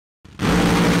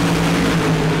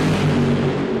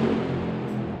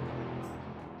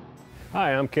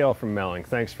Hi, I'm Cale from Melling.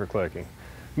 Thanks for clicking.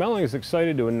 Melling is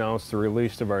excited to announce the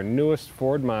release of our newest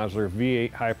Ford Modular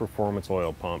V8 high-performance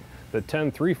oil pump, the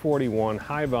 10341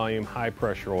 high-volume,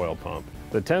 high-pressure oil pump.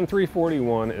 The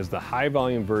 10341 is the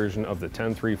high-volume version of the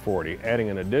 10340,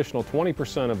 adding an additional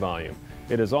 20% of volume.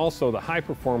 It is also the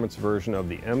high-performance version of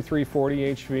the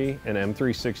M340HV and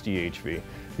M360HV,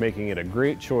 making it a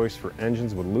great choice for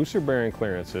engines with looser bearing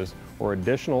clearances or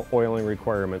additional oiling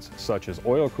requirements such as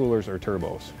oil coolers or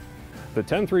turbos. The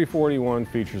 10341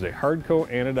 features a hard-coat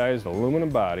anodized aluminum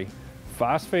body,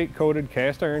 phosphate-coated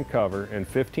cast iron cover, and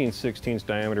 15/16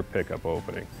 diameter pickup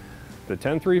opening. The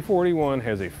 10341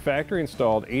 has a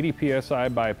factory-installed 80 psi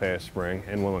bypass spring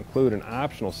and will include an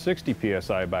optional 60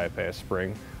 psi bypass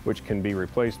spring, which can be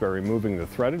replaced by removing the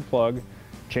threaded plug,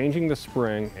 changing the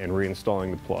spring, and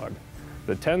reinstalling the plug.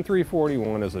 The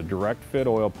 10341 is a direct fit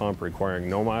oil pump requiring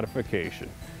no modification,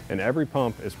 and every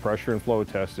pump is pressure and flow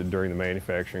tested during the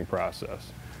manufacturing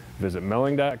process. Visit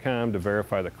Melling.com to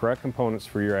verify the correct components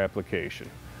for your application.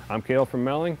 I'm Cale from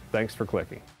Melling. Thanks for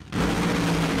clicking.